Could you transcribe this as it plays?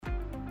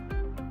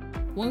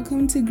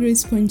Welcome to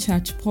Grace Point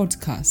Church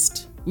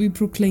podcast. We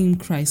proclaim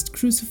Christ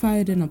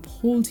crucified and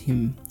uphold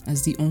him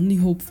as the only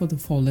hope for the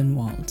fallen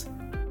world.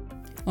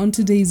 On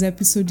today's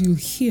episode, you'll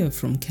hear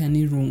from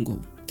Kenny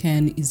Rongo.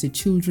 Ken is a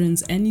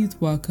children's and youth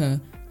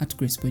worker at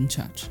Grace Point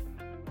Church.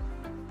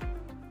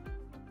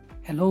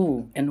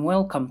 Hello and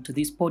welcome to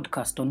this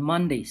podcast on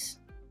Mondays.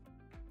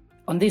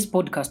 On this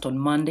podcast on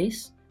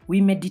Mondays, we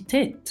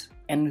meditate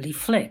and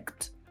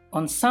reflect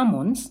on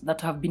sermons that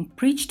have been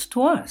preached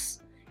to us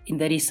in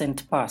the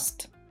recent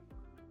past.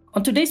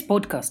 On today's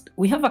podcast,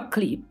 we have a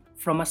clip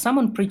from a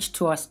sermon preached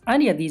to us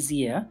earlier this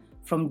year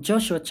from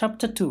Joshua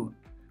chapter 2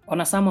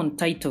 on a sermon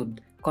titled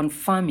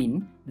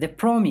Confirming the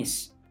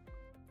Promise.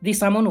 This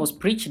sermon was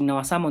preached in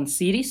our sermon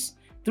series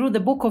through the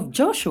book of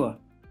Joshua.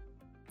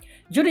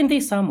 During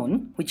this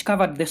sermon, which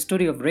covered the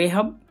story of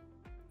Rahab,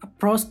 a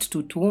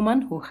prostitute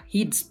woman who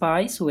hid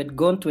spies who had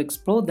gone to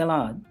explore the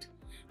land,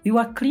 we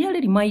were clearly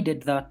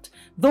reminded that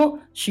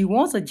though she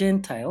was a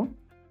Gentile,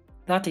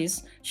 that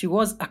is, she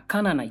was a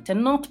Canaanite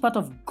and not part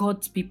of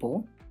God's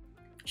people,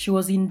 she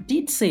was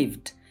indeed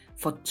saved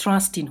for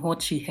trusting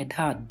what she had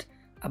heard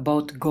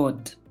about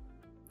God.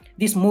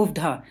 This moved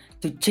her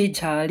to change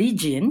her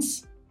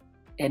allegiance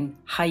and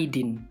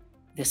hiding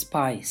the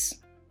spies.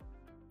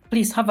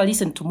 Please have a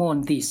listen to more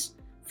on this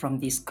from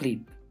this clip.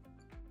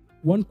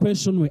 One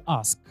question we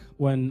ask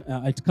when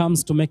it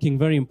comes to making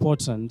very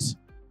important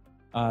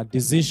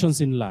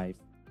decisions in life,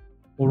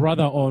 or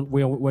rather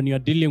when you're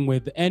dealing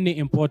with any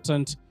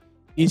important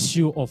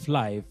issue of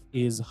life,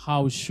 is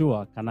how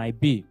sure can I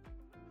be?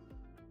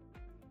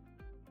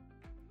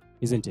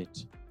 Isn't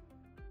it?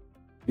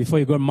 Before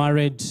you got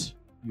married,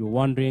 you're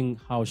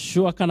wondering, how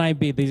sure can I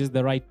be this is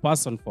the right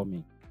person for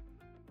me?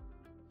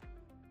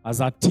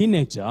 As a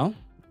teenager,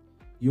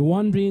 you're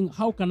wondering,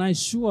 how can I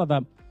sure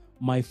that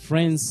my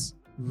friends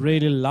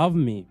really love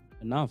me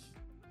enough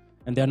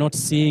and they're not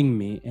seeing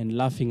me and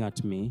laughing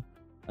at me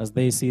as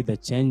they see the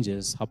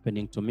changes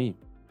happening to me?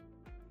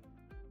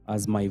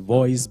 As my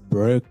voice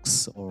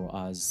breaks, or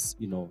as,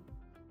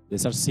 they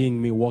start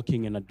seeing me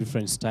walking in a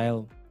different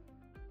style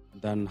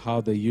than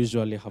how they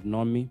usually have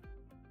known me.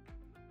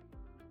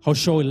 How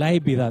sure will I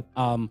be that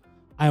I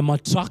am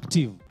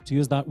attractive, to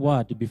use that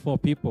word, before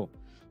people?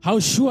 How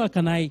sure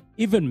can I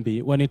even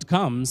be when it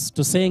comes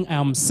to saying I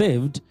am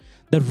saved,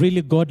 that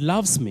really God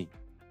loves me?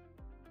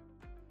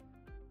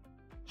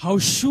 How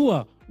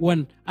sure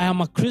when I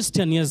am a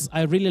Christian, yes,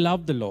 I really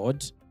love the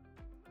Lord,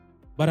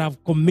 but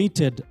I've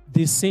committed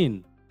this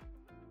sin?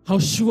 How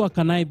sure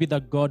can I be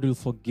that God will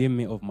forgive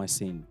me of my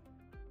sin?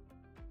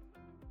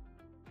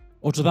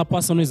 Or to that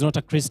person who is not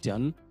a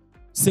Christian,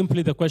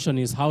 simply the question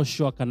is, how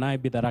sure can I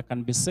be that I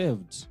can be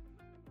saved?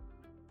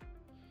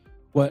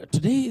 Well,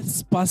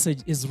 today's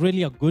passage is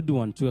really a good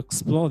one to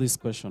explore this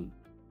question,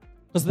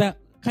 because there are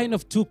kind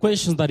of two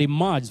questions that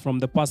emerge from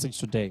the passage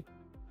today.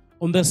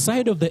 On the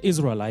side of the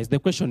Israelites, the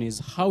question is,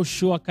 how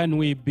sure can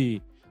we be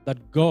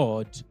that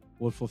God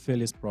will fulfill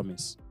his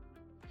promise?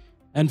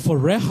 And for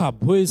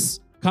Rahab, who is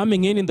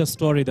coming in the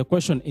story, the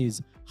question is,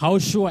 how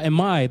sure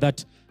am I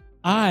that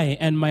I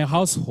and my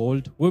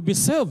household will be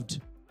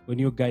saved when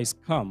you guys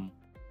come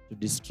to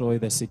destroy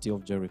the city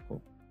of Jericho?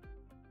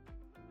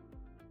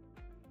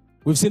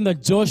 We've seen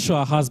that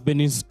Joshua has been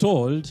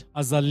installed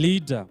as a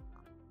leader.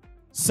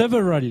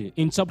 Severally,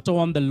 in chapter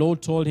 1, the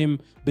Lord told him,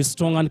 be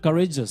strong and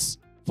courageous,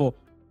 for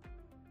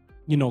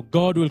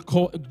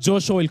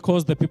Joshua will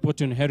cause the people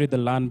to inherit the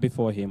land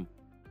before him.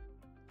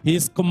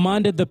 He's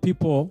commanded the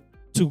people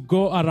to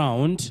go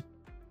around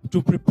to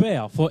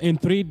prepare, for in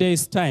 3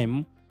 days'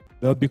 time,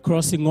 they'll be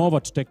crossing over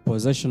to take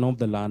possession of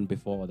the land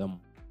before them.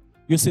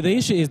 You see, the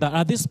issue is that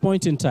at this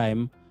point in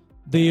time,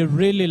 they're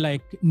really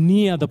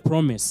near the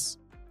promise.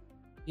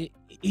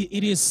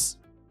 It is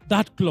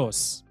that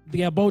close.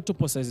 They're about to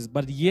possess it,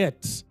 but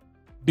yet,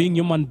 being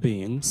human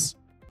beings,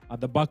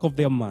 at the back of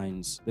their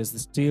minds, there's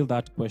still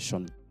that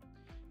question.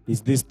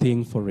 Is this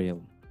thing for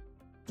real?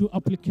 Two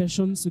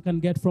applications we can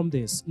get from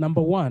this.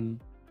 Number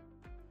one,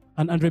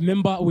 and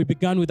remember, we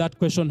began with that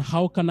question,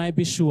 how can I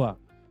be sure?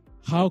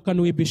 How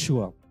can we be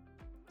sure?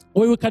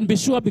 Well, we can be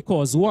sure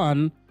because,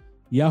 one,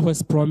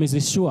 Yahweh's promise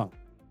is sure.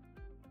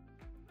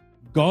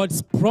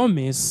 God's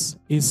promise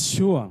is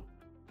sure.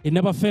 It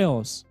never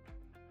fails.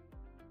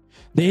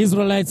 The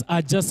Israelites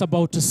are just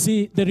about to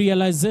see the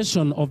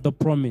realization of the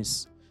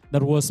promise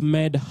that was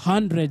made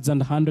hundreds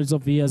and hundreds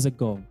of years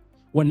ago,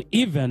 when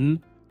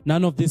even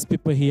none of these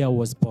people here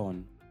was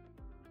born.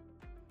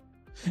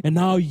 And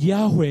now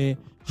Yahweh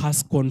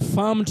has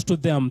confirmed to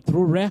them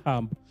through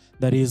Rahab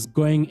that he is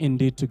going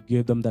indeed to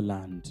give them the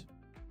land.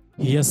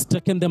 He has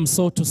taken them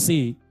so to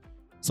see,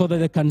 so that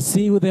they can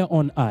see with their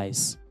own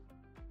eyes.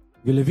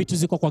 Vile vitu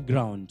ziko kwa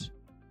ground.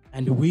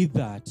 And with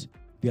that,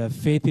 their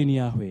faith in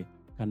Yahweh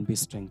can be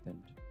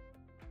strengthened.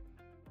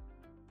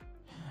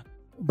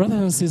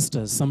 Brothers and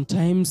sisters,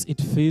 sometimes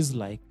it feels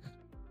like,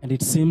 and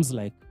it seems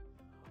like,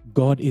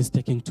 God is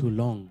taking too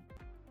long.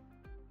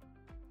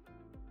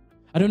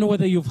 I don't know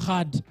whether you've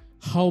heard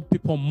how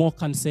people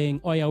mock and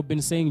saying, oh yeah, I've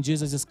been saying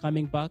Jesus is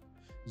coming back.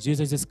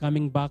 Jesus is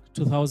coming back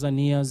 2,000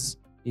 years.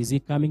 Is he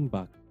coming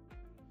back?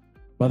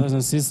 Brothers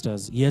and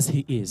sisters, yes,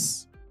 he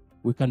is.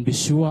 We can be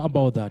sure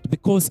about that,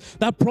 because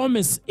that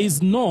promise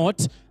is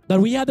not that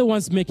we are the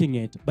ones making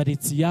it, but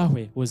it's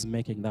Yahweh who is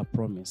making that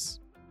promise.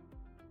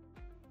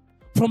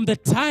 From the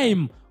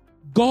time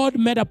God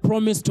made a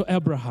promise to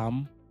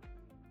Abraham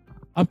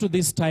up to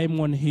this time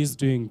when he's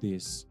doing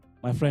this,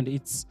 my friend,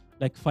 it's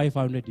like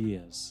 500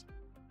 years.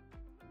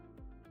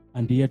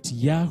 And yet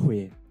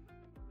Yahweh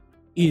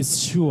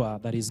is sure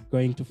that he's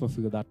going to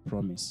fulfill that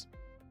promise.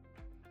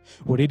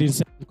 We read in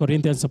 2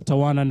 Corinthians chapter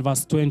 1 and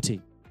verse 20.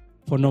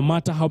 For no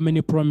matter how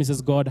many promises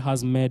God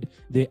has made,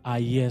 they are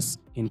yes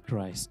in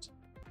Christ.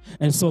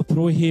 And so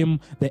through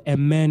him, the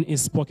amen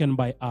is spoken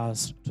by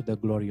us to the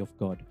glory of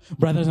God.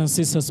 Brothers and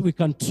sisters, we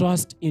can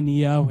trust in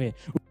Yahweh.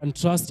 We can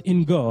trust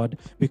in God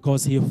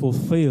because he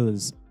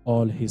fulfills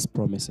all his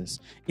promises.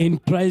 In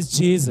Christ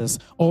Jesus,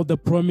 all the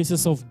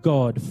promises of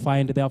God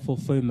find their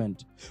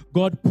fulfillment.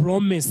 God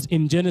promised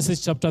in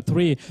Genesis chapter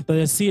 3 that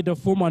the seed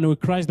of woman will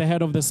crush the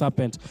head of the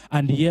serpent.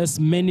 And yes,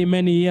 many,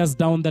 many years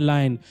down the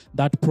line,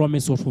 that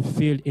promise was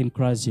fulfilled in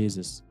Christ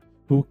Jesus,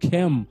 who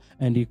came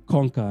and he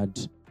conquered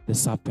the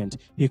serpent.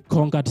 He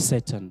conquered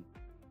Satan.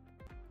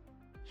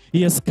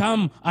 He has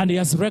come and he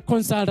has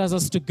reconciled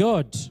us to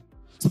God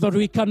so that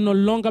we can no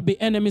longer be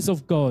enemies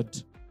of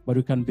God, but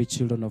we can be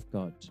children of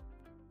God.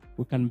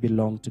 We can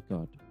belong to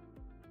God.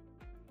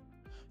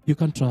 You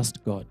can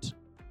trust God.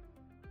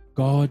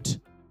 God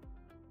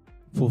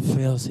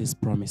fulfills his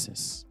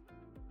promises.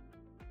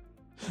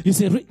 You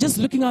see, just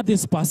looking at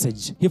this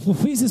passage, he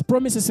fulfills his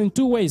promises in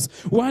two ways.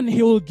 One,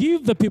 he will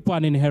give the people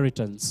an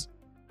inheritance.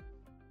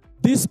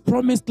 This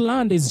promised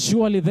land is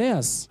surely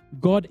theirs.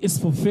 God is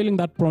fulfilling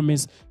that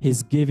promise.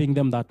 He's giving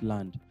them that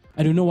land.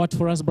 And you know what,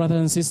 for us, brothers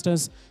and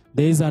sisters,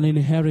 there is an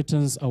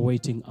inheritance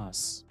awaiting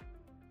us.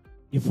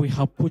 If we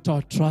have put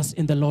our trust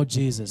in the Lord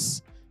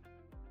Jesus,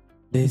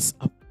 there's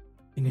an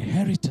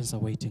inheritance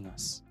awaiting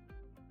us.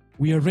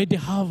 We already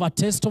have a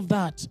taste of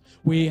that.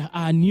 We are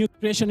a new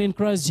creation in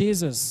Christ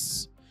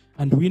Jesus.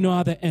 And we know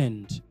at the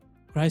end,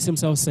 Christ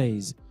himself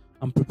says,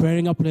 I'm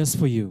preparing a place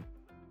for you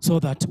so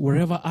that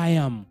wherever I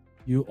am,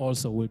 you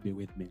also will be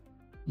with me.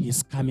 He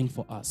is coming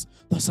for us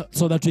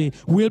so that we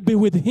will be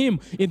with him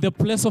in the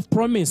place of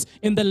promise,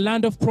 in the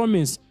land of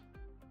promise,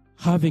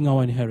 having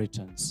our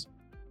inheritance.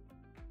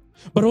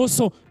 But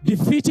also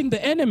defeating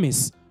the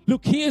enemies.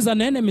 Look, here is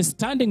an enemy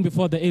standing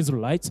before the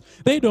Israelites.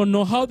 They don't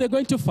know how they're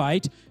going to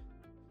fight.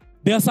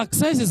 Their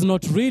success is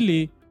not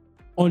really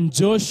on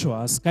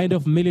Joshua's kind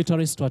of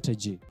military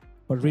strategy,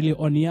 but really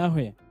on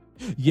Yahweh.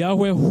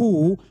 Yahweh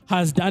who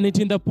has done it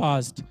in the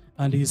past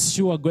and is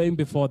sure going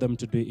before them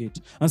to do it.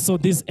 And so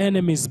these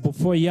enemies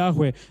before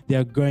Yahweh, they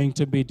are going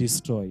to be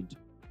destroyed.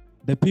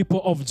 The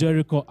people of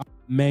Jericho are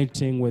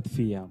melting with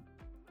fear.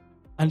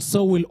 And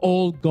so will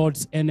all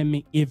God's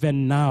enemy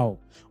even now.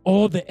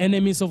 All the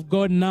enemies of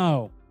God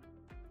now,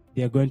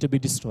 they are going to be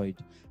destroyed.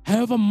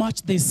 However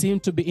much they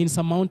seem to be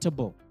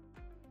insurmountable,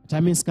 the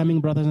time is coming,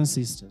 brothers and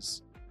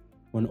sisters,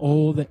 when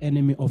all the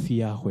enemy of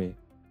Yahweh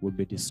will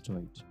be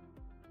destroyed.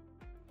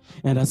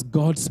 And as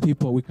God's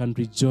people, we can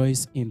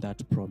rejoice in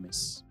that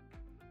promise.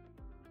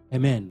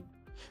 Amen.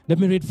 Let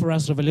me read for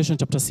us Revelation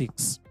chapter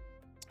 6.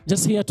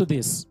 Just hear to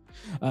this.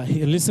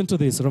 Listen to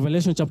this.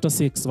 Revelation chapter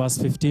 6, verse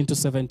 15 to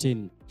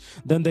 17.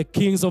 Then the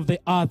kings of the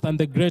earth and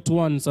the great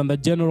ones and the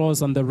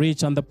generals and the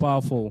rich and the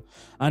powerful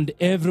and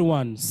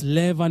everyone,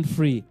 slave and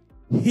free,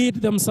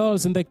 hid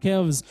themselves in the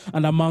caves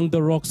and among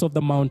the rocks of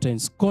the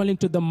mountains, calling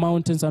to the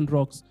mountains and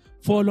rocks,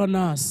 fall on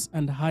us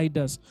and hide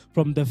us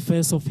from the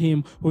face of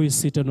him who is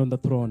seated on the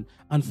throne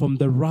and from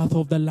the wrath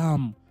of the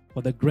Lamb,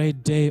 for the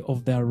great day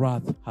of their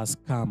wrath has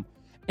come.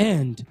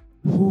 And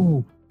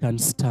who can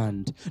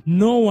stand?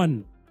 No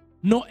one.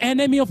 No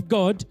enemy of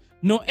God,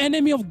 no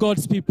enemy of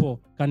God's people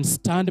can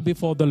stand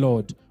before the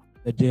Lord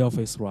the day of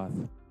his wrath.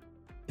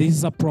 This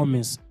is a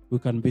promise we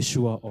can be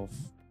sure of.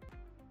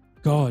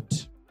 God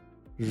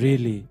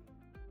really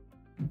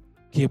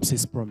keeps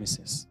his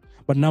promises.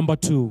 But number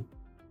two,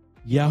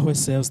 Yahweh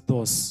saves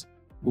those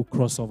who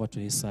cross over to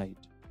his side.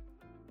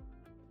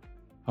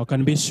 How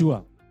can we be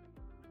sure?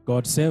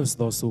 God saves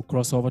those who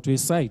cross over to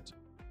his side.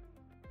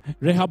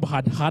 Rahab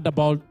had heard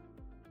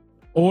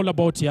all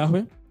about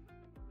Yahweh.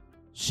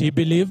 She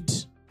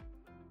believed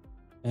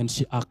and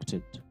she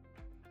acted.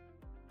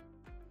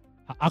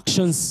 Her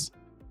actions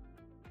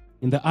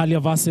in the earlier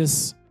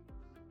verses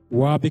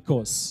were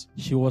because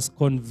she was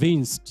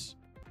convinced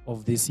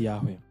of this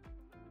Yahweh.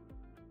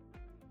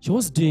 She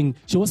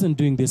wasn't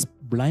doing this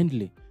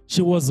blindly.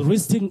 She was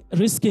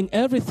risking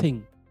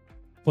everything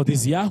for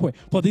this Yahweh,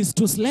 for these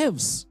two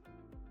slaves.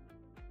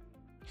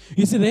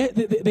 You see,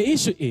 the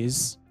issue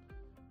is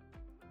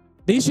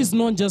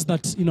not just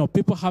that,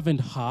 people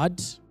haven't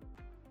heard.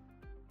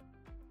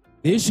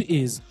 The issue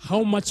is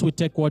how much we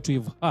take what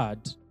we've heard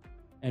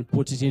and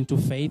put it into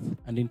faith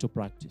and into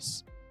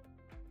practice.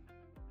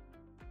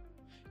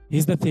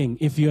 Here's the thing.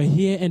 If you're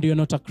here and you're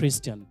not a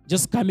Christian,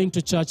 just coming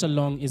to church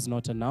along is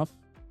not enough.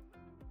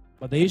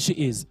 But the issue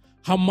is,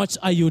 how much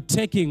are you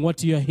taking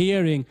what you're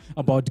hearing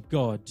about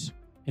God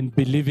and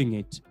believing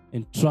it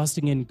and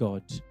trusting in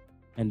God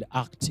and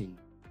acting,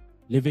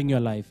 living your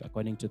life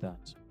according to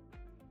that.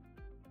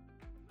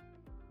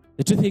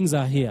 The two things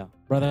are here,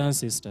 brothers and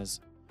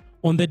sisters.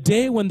 On the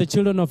day when the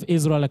children of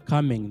Israel are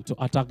coming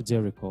to attack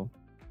Jericho,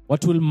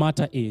 what will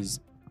matter is,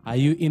 are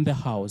you in the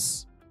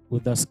house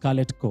with the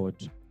scarlet cord,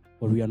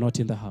 or we are not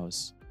in the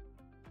house?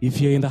 If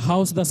you're in the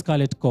house with the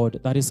scarlet cord,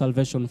 that is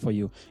salvation for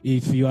you.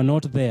 If you are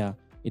not there,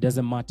 it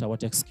doesn't matter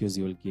what excuse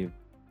you will give.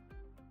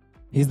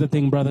 Here's the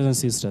thing, brothers and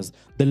sisters.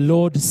 The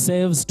Lord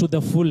saves to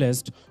the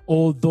fullest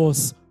all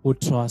those who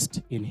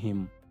trust in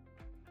him.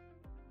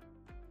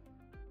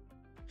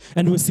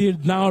 And we see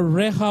now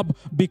Rahab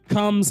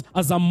becomes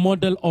as a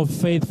model of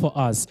faith for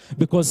us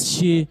because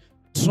she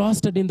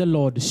trusted in the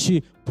Lord.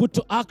 She put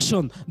to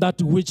action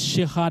that which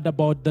she heard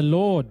about the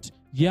Lord,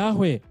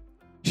 Yahweh.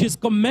 She's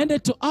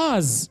commended to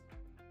us.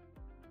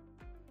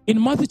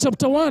 In Matthew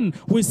chapter 1,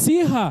 we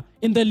see her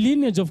in the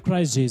lineage of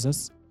Christ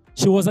Jesus.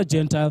 She was a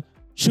Gentile.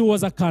 She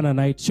was a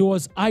Canaanite. She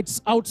was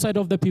outside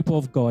of the people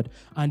of God.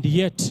 And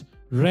yet,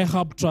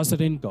 Rahab trusted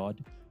in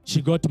God.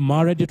 She got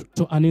married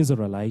to an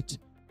Israelite.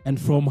 And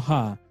from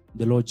her,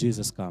 the Lord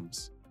Jesus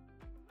comes.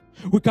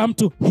 We come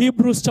to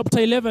Hebrews chapter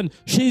 11.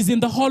 She is in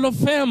the Hall of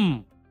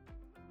Fame.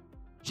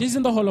 She's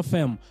in the Hall of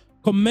Fame,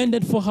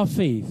 commended for her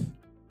faith.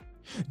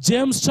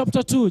 James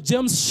chapter 2,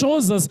 James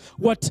shows us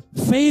what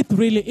faith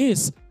really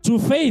is. True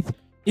faith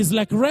is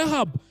like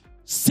Rahab,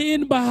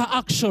 seen by her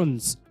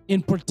actions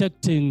in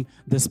protecting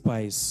the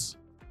spies.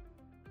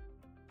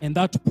 And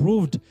that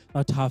proved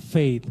that her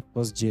faith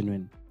was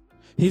genuine.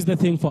 Here's the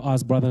thing for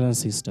us, brothers and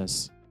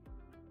sisters.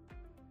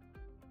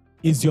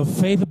 Is your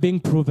faith being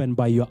proven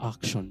by your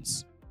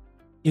actions?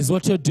 Is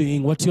what you're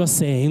doing, what you're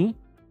saying,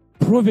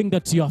 proving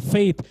that your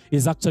faith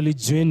is actually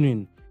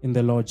genuine in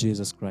the Lord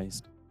Jesus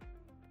Christ?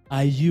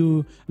 Are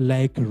you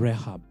like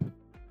Rahab?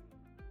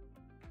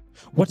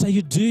 What are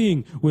you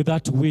doing with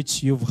that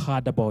which you've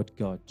heard about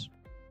God?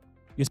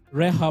 You see,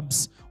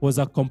 Rahab's was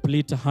a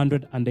complete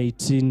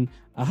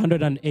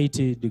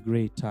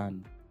 180-degree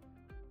turn.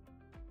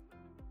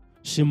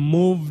 She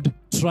moved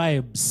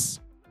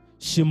tribes.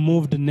 She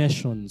moved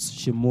nations.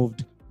 She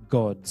moved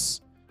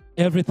gods.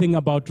 Everything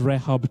about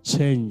Rahab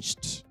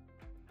changed.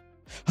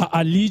 Her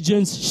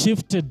allegiance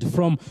shifted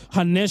from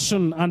her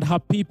nation and her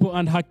people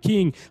and her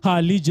king. Her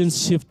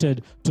allegiance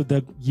shifted to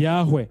the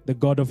Yahweh, the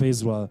God of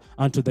Israel,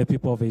 and to the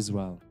people of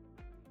Israel.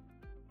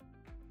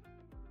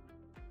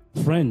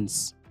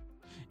 Friends,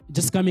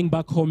 just coming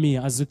back home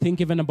here, as we think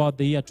even about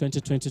the year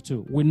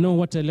 2022, we know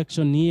what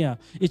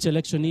each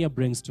election year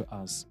brings to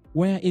us.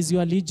 Where is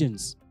your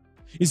allegiance?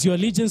 Is your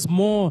allegiance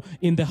more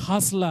in the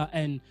hustler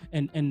and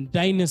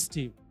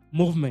dynasty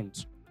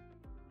movement?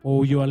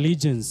 Or your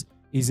allegiance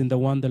is in the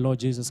one, the Lord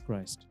Jesus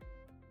Christ?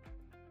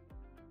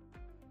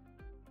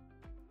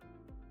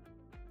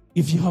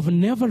 If you have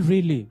never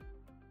really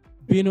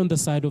been on the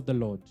side of the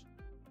Lord,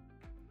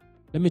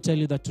 let me tell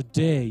you that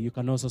today you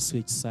can also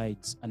switch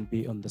sides and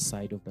be on the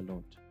side of the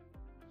Lord.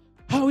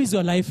 How is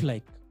your life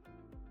like?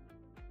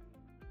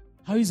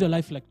 How is your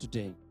life like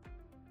today?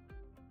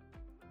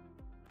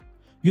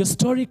 Your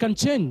story can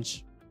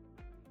change.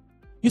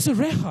 You see,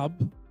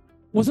 Rahab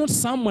was not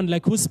someone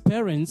like whose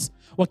parents,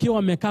 wakiwa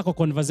wamekaa kwa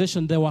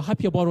conversation, they were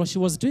happy about what she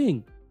was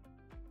doing.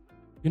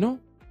 You know?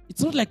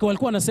 It's not like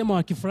walikuwa wanasema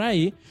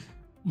wakifurahi,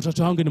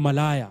 mtoto wangu ni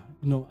malaya,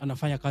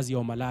 anafanya kazi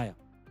ya malaya.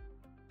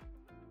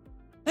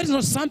 That is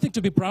not something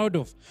to be proud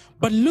of.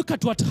 But look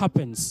at what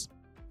happens.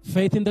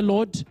 Faith in the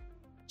Lord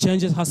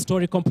changes her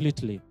story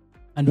completely.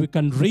 And we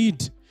can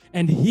read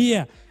and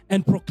hear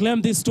and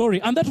proclaim this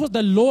story. And that's what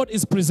the Lord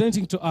is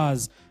presenting to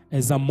us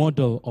as a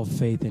model of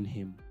faith in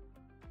him.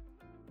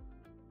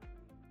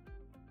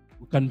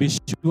 We can be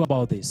sure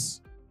about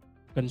this.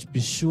 We can be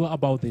sure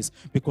about this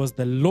because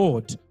the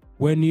Lord,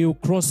 when you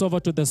cross over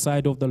to the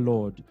side of the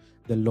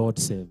Lord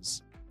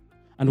saves.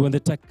 And when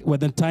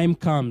the time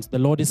comes, the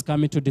Lord is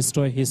coming to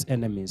destroy his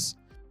enemies.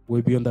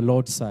 We'll be on the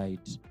Lord's side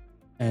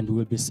and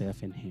we'll be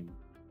safe in him.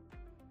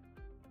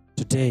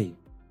 Today,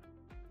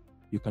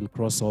 you can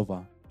cross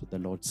over to the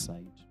Lord's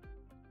side.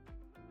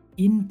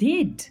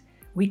 Indeed,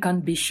 we can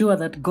be sure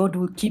that God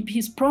will keep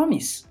his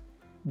promise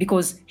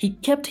because he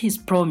kept his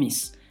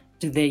promise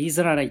to the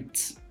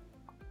Israelites.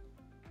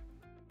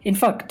 In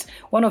fact,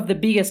 one of the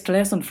biggest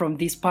lessons from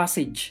this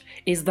passage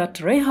is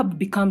that Rahab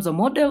becomes a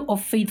model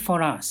of faith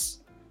for us,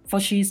 for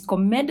she is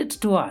commended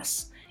to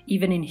us,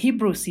 even in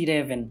Hebrews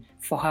 11,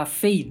 for her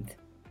faith.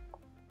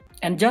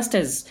 And just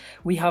as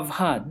we have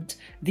heard,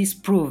 this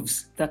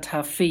proves that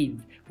her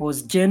faith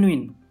was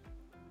genuine.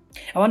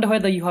 I wonder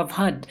whether you have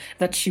heard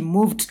that she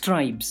moved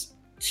tribes,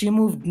 she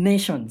moved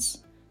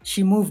nations,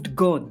 she moved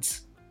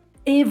gods.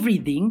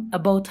 Everything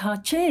about her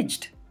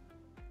changed.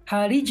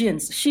 Her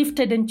allegiance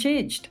shifted and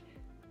changed.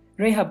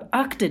 Rahab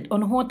acted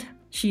on what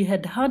she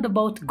had heard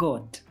about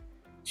God.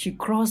 She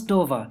crossed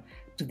over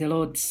to the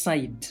Lord's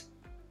side.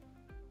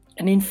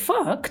 And in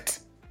fact,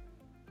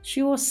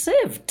 she was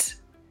saved,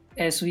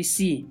 as we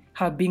see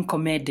her being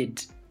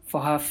commended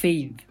for her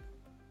faith.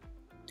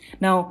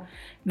 Now,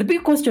 the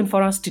big question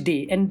for us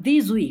today and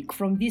this week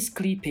from this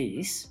clip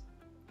is,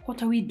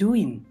 what are we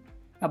doing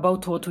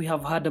about what we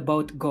have heard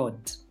about God?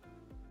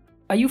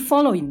 Are you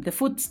following the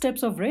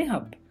footsteps of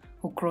Rahab,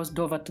 who crossed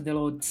over to the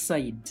Lord's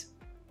side?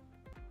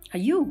 Are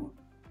you,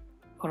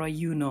 or are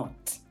you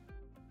not?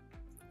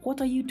 What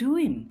are you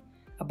doing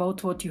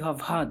about what you have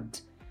heard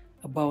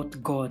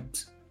about God?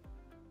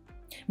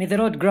 May the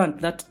Lord grant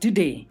that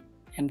today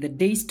and the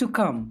days to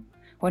come,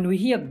 when we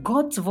hear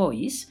God's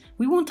voice,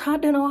 we won't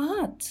harden our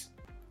hearts.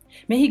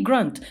 May He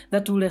grant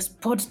that we'll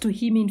respond to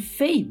Him in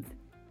faith,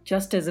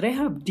 just as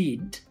Rahab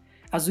did,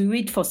 as we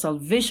wait for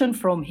salvation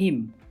from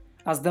Him,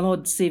 as the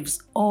Lord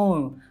saves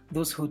all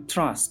those who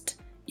trust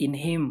in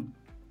Him.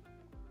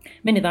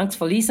 Many thanks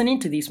for listening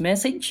to this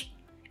message,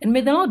 and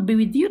may the Lord be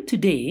with you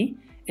today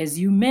as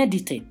you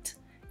meditate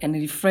and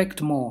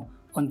reflect more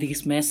on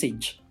this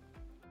message.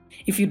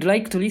 If you'd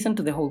like to listen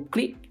to the whole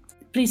clip,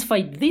 please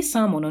find this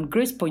sermon on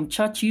Grace Point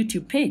Church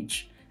YouTube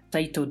page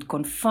titled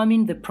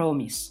Confirming the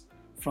Promise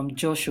from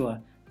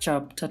Joshua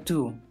chapter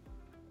 2.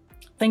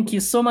 Thank you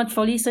so much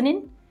for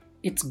listening.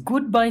 It's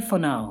goodbye for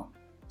now.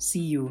 See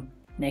you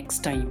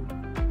next time.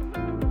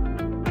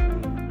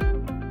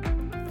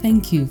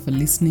 Thank you for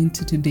listening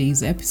to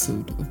today's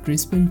episode of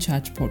Grace Point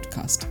Church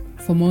Podcast.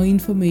 For more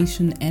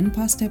information and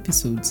past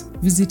episodes,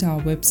 visit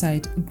our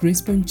website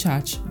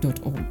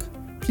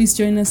gracepointchurch.org. Please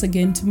join us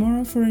again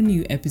tomorrow for a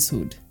new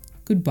episode.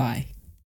 Goodbye.